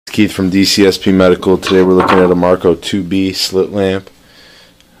Keith from DCSP Medical. Today we're looking at a Marco 2B slit lamp.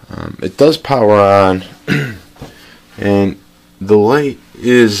 It does power on, and the light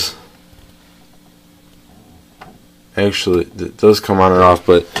is actually, it does come on and off,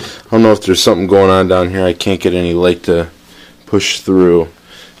 but I don't know if there's something going on down here. I can't get any light to push through.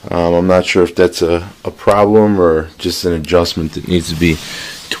 I'm not sure if that's a problem or just an adjustment that needs to be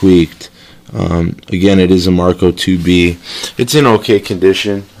tweaked. Again, it is a Marco 2B. It's in okay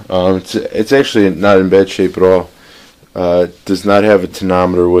condition. It's actually not in bad shape at all. It does not have a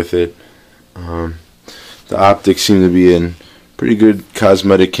tonometer with it. The optics seem to be in pretty good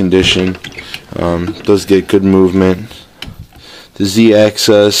cosmetic condition. Does get good movement. The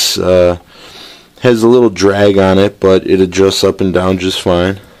Z-axis has a little drag on it, but it adjusts up and down just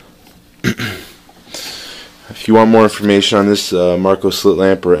fine. If you want more information on this Marco slit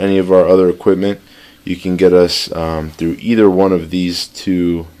lamp or any of our other equipment, you can get us through either one of these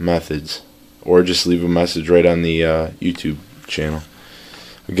two methods, or just leave a message right on the YouTube channel.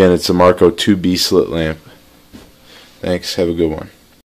 Again, it's a Marco 2B slit lamp. Thanks. Have a good one.